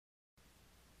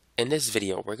In this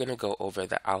video, we're going to go over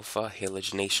the alpha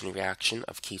halogenation reaction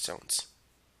of ketones.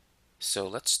 So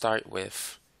let's start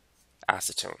with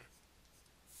acetone.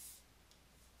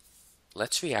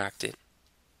 Let's react it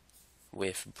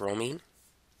with bromine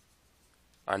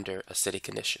under acidic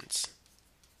conditions.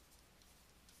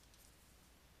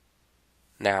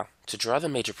 Now, to draw the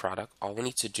major product, all we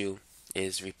need to do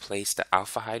is replace the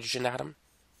alpha hydrogen atom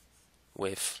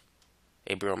with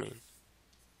a bromine.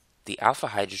 The alpha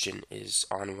hydrogen is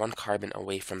on one carbon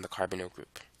away from the carbonyl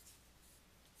group.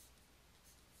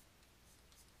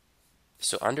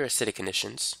 So under acidic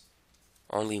conditions,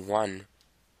 only one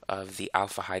of the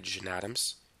alpha hydrogen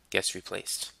atoms gets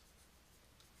replaced.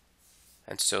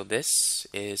 And so this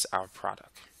is our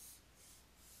product.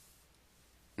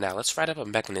 Now let's write up a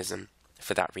mechanism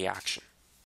for that reaction.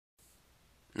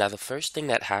 Now the first thing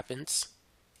that happens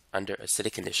under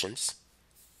acidic conditions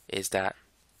is that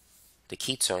the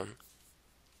ketone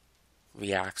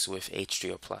reacts with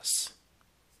H3O+.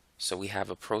 So we have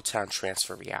a proton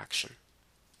transfer reaction.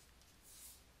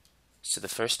 So the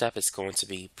first step is going to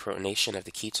be protonation of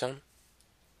the ketone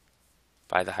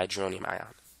by the hydronium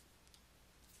ion.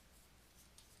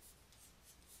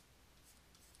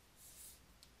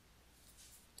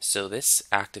 So this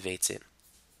activates it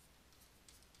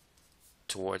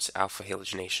towards alpha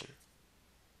halogenation.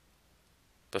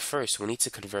 But first, we need to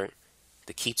convert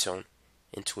the ketone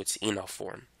into its enol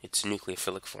form, its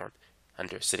nucleophilic form,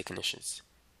 under acidic conditions.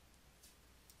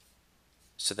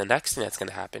 So the next thing that's going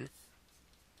to happen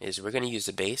is we're going to use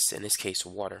a base, in this case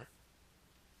water,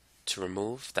 to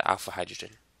remove the alpha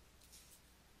hydrogen.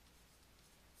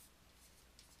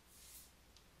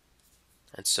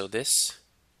 And so this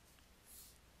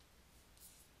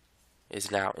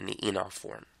is now in the enol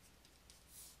form.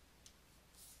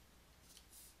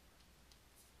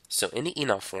 So in the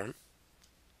enol form,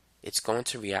 it's going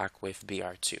to react with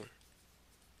Br2.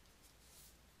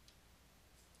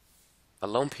 A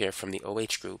lone pair from the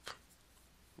OH group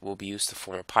will be used to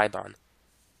form a pi bond,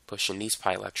 pushing these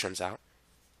pi electrons out,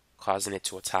 causing it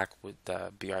to attack with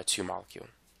the Br2 molecule.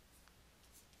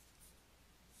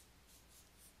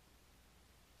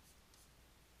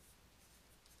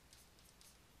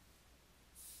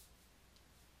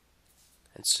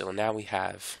 And so now we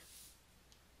have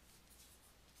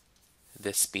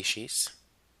this species.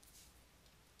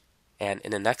 And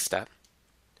in the next step,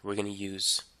 we're going to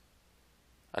use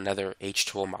another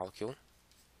H2O molecule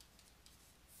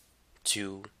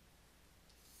to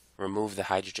remove the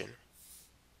hydrogen.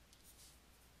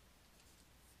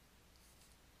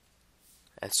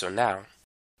 And so now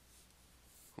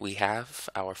we have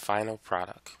our final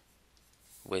product,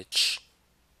 which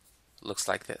looks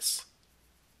like this.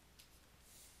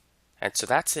 And so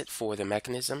that's it for the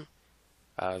mechanism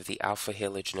of the alpha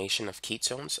halogenation of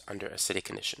ketones under acidic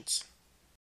conditions.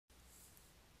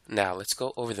 Now let's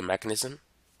go over the mechanism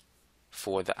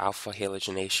for the alpha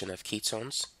halogenation of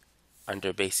ketones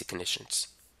under basic conditions.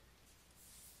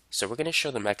 So we're going to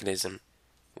show the mechanism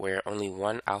where only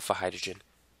one alpha hydrogen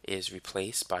is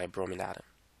replaced by a bromine atom.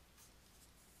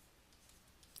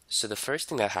 So the first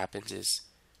thing that happens is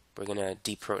we're going to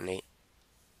deprotonate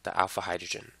the alpha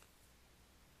hydrogen.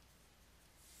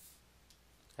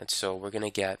 And so we're going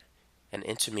to get an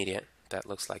intermediate that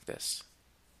looks like this.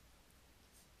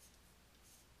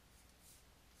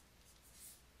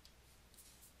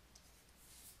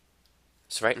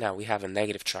 So right now we have a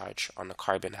negative charge on the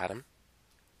carbon atom.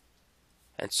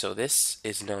 And so this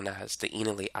is known as the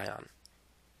enolate ion.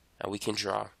 And we can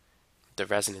draw the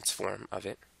resonance form of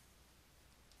it.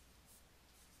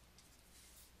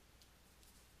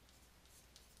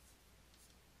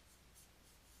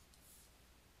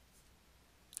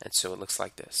 And so it looks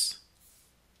like this.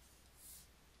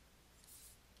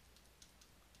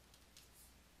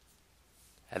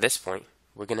 At this point,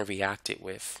 we're going to react it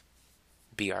with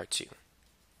Br2.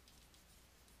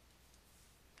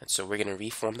 And so we're going to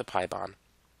reform the pi bond,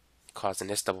 causing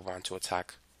this double bond to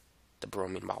attack the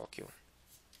bromine molecule.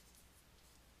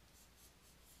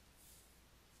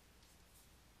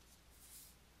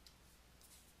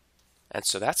 And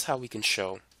so that's how we can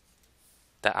show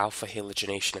the alpha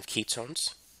halogenation of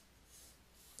ketones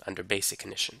under basic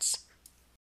conditions.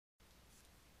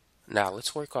 Now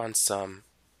let's work on some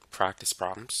practice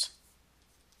problems.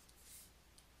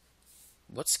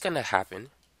 What's going to happen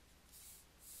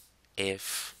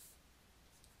if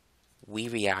we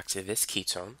react to this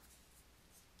ketone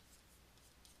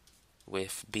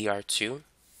with Br2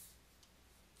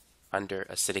 under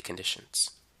acidic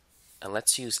conditions? And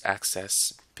let's use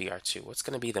excess Br2. What's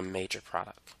going to be the major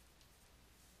product?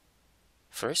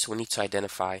 First, we need to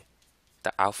identify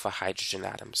the alpha hydrogen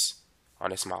atoms on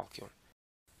this molecule.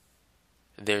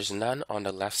 there's none on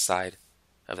the left side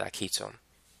of that ketone.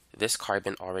 This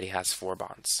carbon already has 4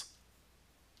 bonds.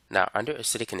 Now, under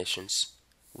acidic conditions,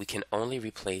 we can only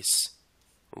replace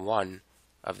one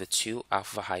of the 2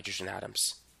 alpha hydrogen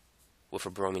atoms with a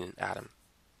bromine atom.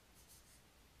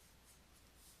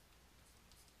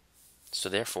 So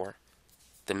therefore,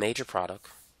 the major product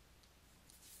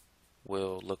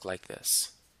will look like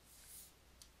this.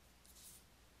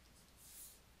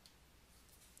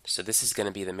 So this is going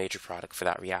to be the major product for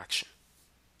that reaction.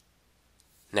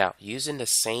 Now, using the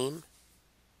same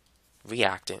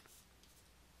reactant,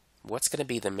 what's going to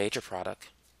be the major product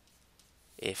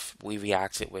if we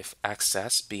react it with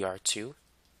excess Br2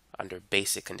 under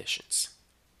basic conditions?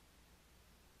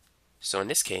 So in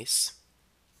this case,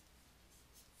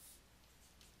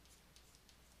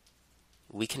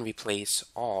 we can replace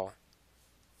all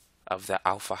of the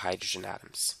alpha hydrogen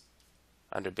atoms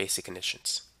under basic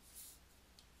conditions.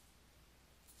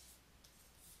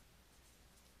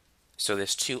 So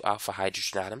there's 2 alpha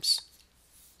hydrogen atoms,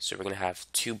 so we're going to have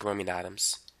 2 bromine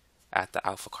atoms at the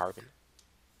alpha carbon.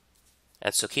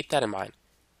 And so keep that in mind.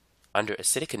 Under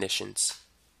acidic conditions,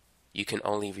 you can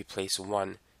only replace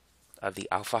one of the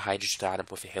alpha hydrogen atom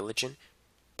with a halogen,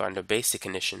 but under basic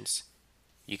conditions,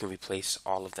 you can replace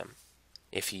all of them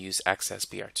if you use excess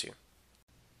Br2.